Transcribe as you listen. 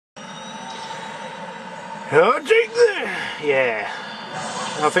I'll take that! Yeah.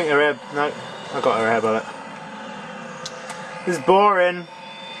 I think her hair... No, I got her hair bullet. This is boring.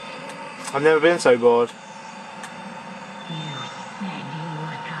 I've never been so bored. You said you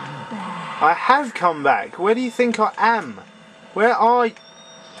would come back. I have come back. Where do you think I am? Where are you?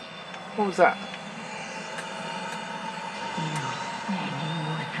 What was that? You said you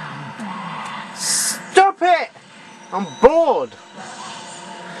would come back. Stop it! I'm bored.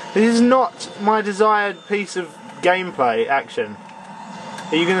 This is not my desired piece of gameplay action.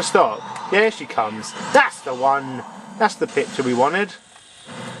 Are you going to stop? There she comes. That's the one. That's the picture we wanted.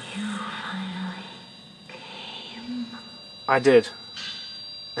 You finally came. I did.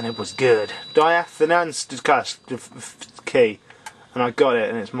 And it was good. Diathanans discussed the key. And I got it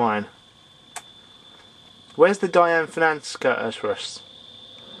and it's mine. Where's the Diane Finanskasrus?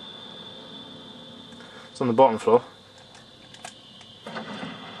 It's on the bottom floor.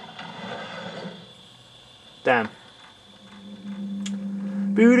 Damn.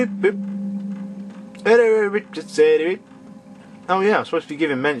 Oh yeah, I'm supposed to be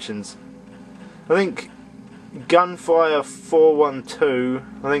giving mentions. I think Gunfire 412,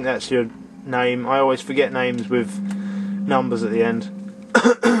 I think that's your name. I always forget names with numbers at the end.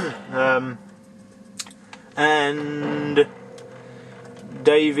 And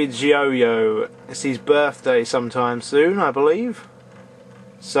David Gioio. It's his birthday sometime soon, I believe.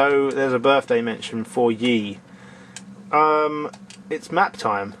 So there's a birthday mention for ye. It's map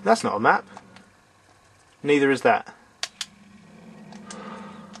time. That's not a map. Neither is that.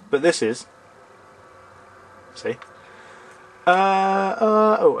 But this is. See?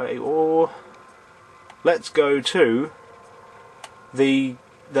 Let's go to the.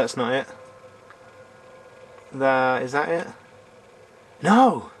 That's not it. Is that it?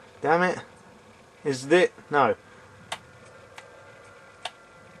 No! Damn it. Is it? No.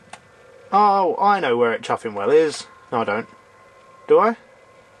 Oh, I know where it Chuffing Well is. No, I don't. Do I?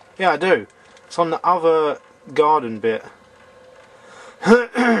 Yeah, I do. It's on the other garden bit.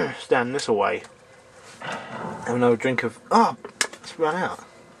 Stand this away. Have another drink of... Oh, it's run out.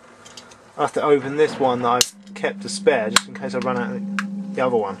 I have to open this one that I've kept to spare just in case I run out of the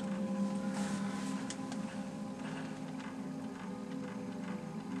other one.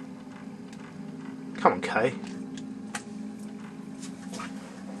 Come on, Kay.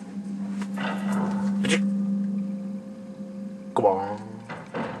 Come on.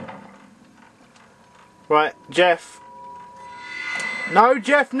 Right, Jeff. No,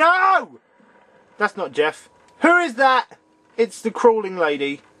 Jeff, no! That's not Jeff. Who is that? It's the crawling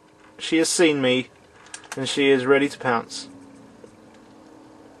lady. She has seen me, and she is ready to pounce.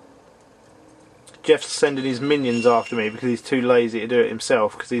 Jeff's sending his minions after me because he's too lazy to do it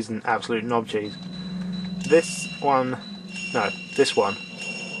himself because he's an absolute knob cheese. This one... No, this one.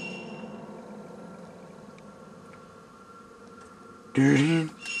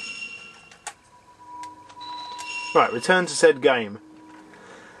 Right, return to said game.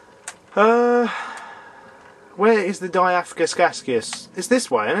 Where is the Diafgaskaskius? It's this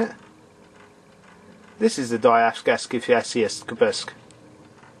way, isn't it? This is the Diafgaskius.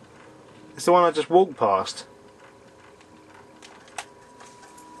 It's the one I just walked past.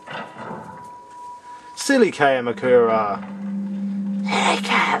 Silly Kayamakura. Hey,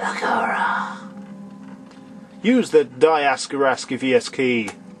 Kamakura. Use the Diascarifius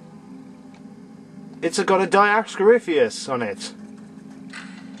key. It's got a Diascarifius on it.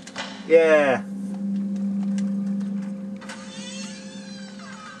 Yeah.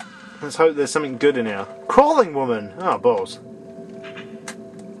 Let's hope there's something good in here. Crawling woman! Oh, balls.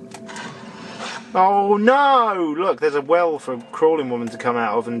 Oh no! Look, there's a well for a crawling woman to come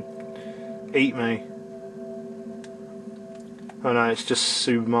out of and eat me. Oh no, it's just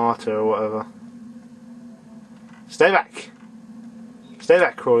Sumata or whatever. Stay back! Stay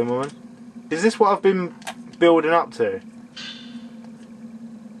back, crawling woman. Is this what I've been building up to?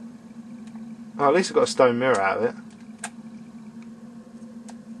 Oh, at least I got a stone mirror out of it.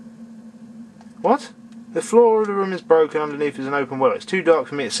 What? The floor of the room is broken, underneath is an open well. It's too dark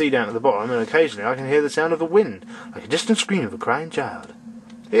for me to see down at the bottom, and occasionally I can hear the sound of the wind, like a distant scream of a crying child.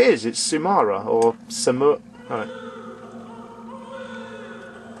 It is, it's Sumara, or Samu... Oh.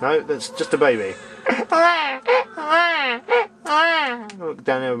 No, that's just a baby. Look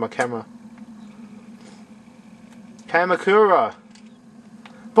down here with my camera. Kamakura!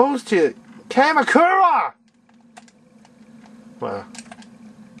 Balls to you! Kamakura! Well,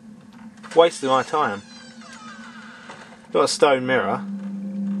 wasted my time. Got a stone mirror.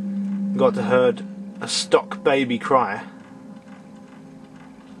 Got to heard a stock baby cry.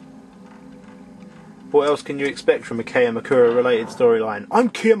 What else can you expect from a Kamakura related storyline? I'm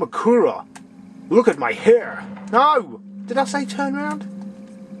Kamakura! Look at my hair! No! Did I say turn round?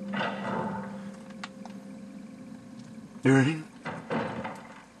 I'm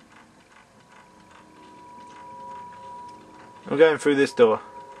going through this door.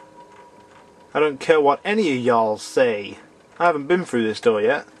 I don't care what any of y'all say. I haven't been through this door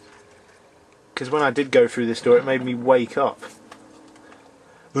yet. Because when I did go through this door, it made me wake up.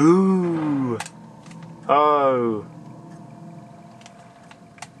 Ooh! Oh!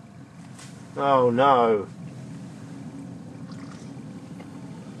 Oh no!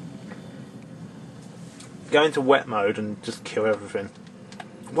 Go into wet mode and just kill everything.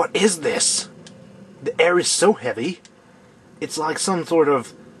 What is this? The air is so heavy. It's like some sort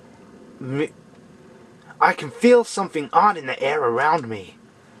of... I can feel something odd in the air around me.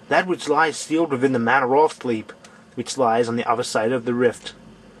 That which lies sealed within the matter of sleep, which lies on the other side of the rift.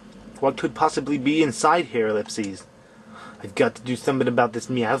 What could possibly be inside here, ellipses? I've got to do something about this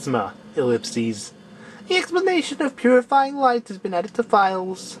miasma, ellipses. The explanation of purifying light has been added to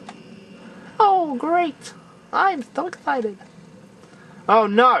files. Oh, great! I'm so excited. Oh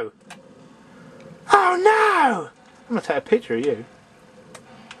no! Oh no! I'm gonna take a picture of you.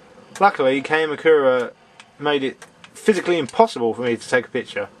 Luckily, Kamakura made it physically impossible for me to take a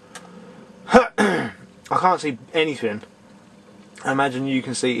picture. I can't see anything. I imagine you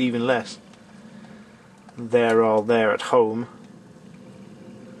can see even less. They're all there at home.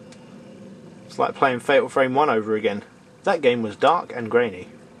 It's like playing Fatal Frame 1 over again. That game was dark and grainy.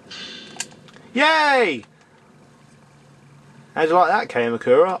 Yay! How'd you like that,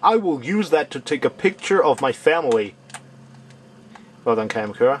 Kamakura? I will use that to take a picture of my family. Well done,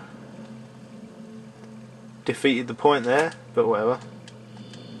 Kamakura. Defeated the point there, but whatever.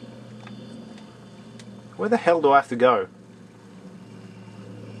 Where the hell do I have to go?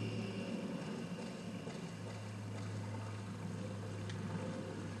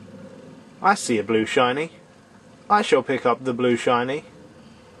 I see a blue shiny. I shall pick up the blue shiny.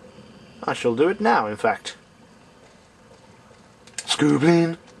 I shall do it now, in fact.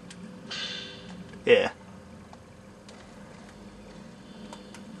 Scoobling. Yeah.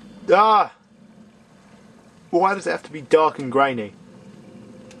 Ah! Why does it have to be dark and grainy?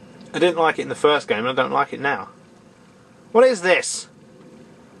 I didn't like it in the first game and I don't like it now. What is this?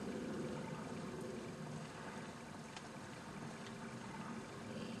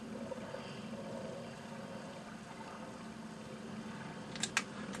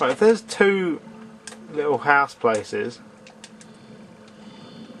 Right, if there's two little house places,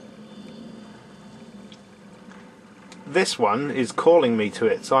 this one is calling me to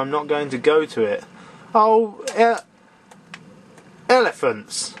it, so I'm not going to go to it. Oh,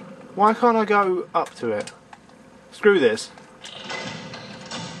 elephants! Why can't I go up to it? Screw this.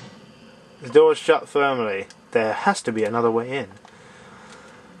 The door is shut firmly. There has to be another way in.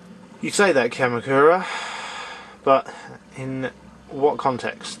 You say that, Kamakura, but in what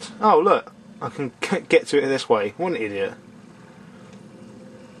context? Oh, look! I can get to it this way. What an idiot.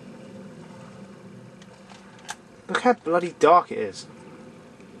 Look how bloody dark it is.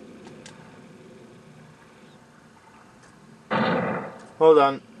 Well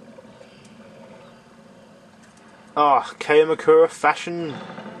done. Oh, Kamakura, fashion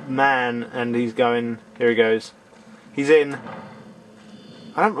man, and he's going. Here he goes. He's in.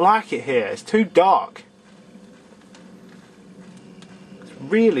 I don't like it here. It's too dark. It's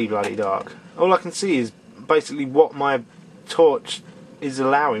really bloody dark. All I can see is basically what my torch is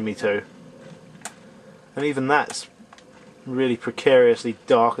allowing me to. And even that's really precariously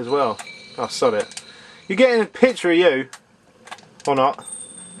dark as well. Oh, sod it. You're getting a picture of you. Or not.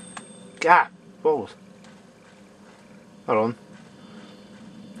 God, balls. Hold on.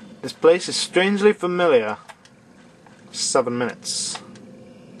 This place is strangely familiar. 7 minutes.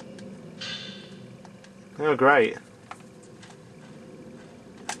 Oh, great.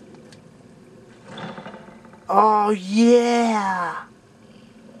 Oh, yeah!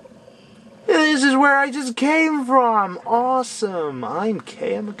 This is where I just came from! Awesome! I'm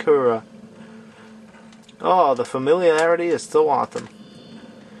Kamakura. Oh, the familiarity is so awesome.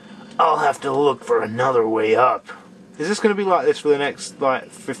 I'll have to look for another way up. Is this going to be like this for the next,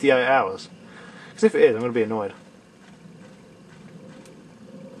 58 hours? Because if it is, I'm going to be annoyed.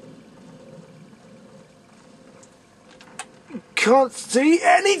 Can't see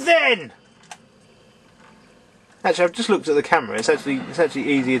anything! Actually, I've just looked at the camera. It's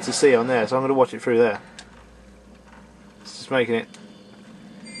actually easier to see on there, so I'm going to watch it through there. It's just making it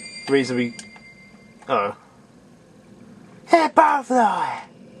reasonably... Oh. Hey, butterfly!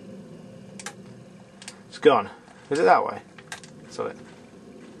 It's gone. Is it that way? Saw it.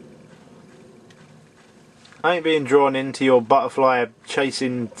 I ain't being drawn into your butterfly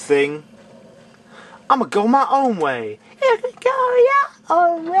chasing thing. I'ma go my own way. You can go your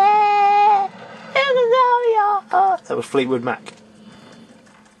own way. You can go your own. That was Fleetwood Mac.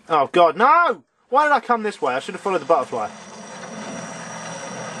 Oh God, no! Why did I come this way? I should have followed the butterfly.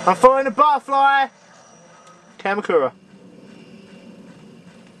 I'm following the butterfly! Kamakura.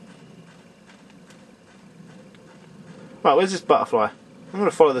 Right, where's this butterfly? I'm going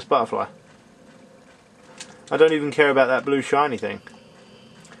to follow this butterfly. I don't even care about that blue shiny thing.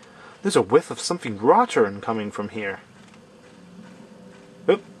 There's a whiff of something rotten coming from here.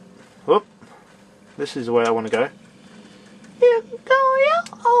 Oop. Oop. This is the way I want to go. You can go your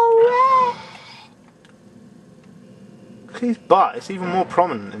own way. Look at his butt. It's even more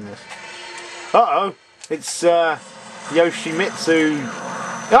prominent in this. Uh-oh. It's Yoshimitsu.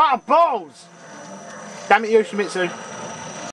 Ah, balls! Damn it, Yoshimitsu.